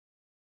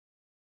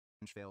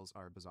fails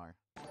are bizarre.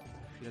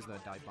 He does the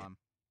dive bomb.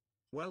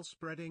 Well,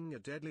 spreading a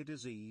deadly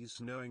disease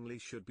knowingly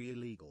should be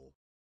illegal.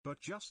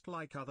 But just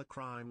like other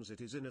crimes, it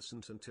is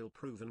innocent until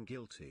proven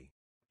guilty.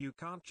 You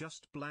can't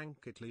just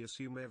blanketly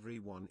assume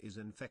everyone is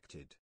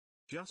infected.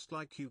 Just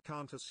like you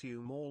can't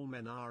assume all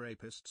men are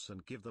rapists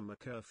and give them a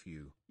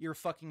curfew. You're a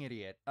fucking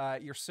idiot.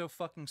 You're so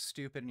fucking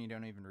stupid and you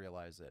don't even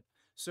realize it.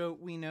 So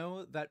we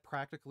know that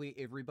practically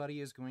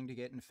everybody is going to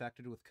get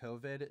infected with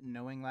COVID.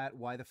 Knowing that,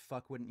 why the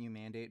fuck wouldn't you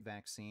mandate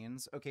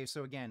vaccines? Okay,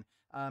 so again,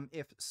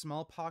 if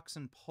smallpox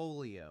and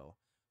polio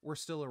were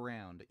still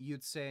around,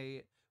 you'd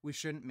say we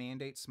shouldn't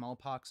mandate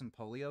smallpox and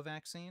polio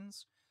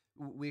vaccines?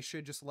 We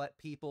should just let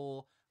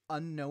people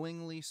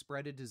unknowingly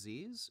spread a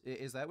disease?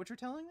 Is that what you're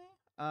telling me?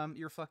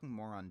 You're a fucking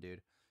moron,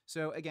 dude.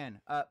 So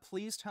again,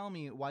 please tell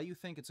me why you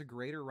think it's a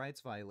greater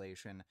rights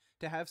violation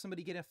to have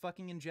somebody get a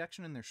fucking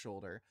injection in their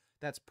shoulder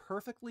that's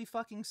perfectly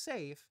fucking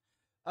safe,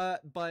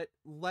 but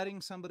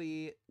letting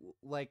somebody,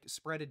 like,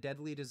 spread a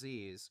deadly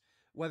disease,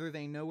 whether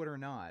they know it or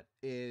not,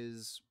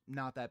 is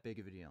not that big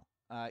of a deal.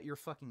 You're a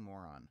fucking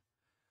moron.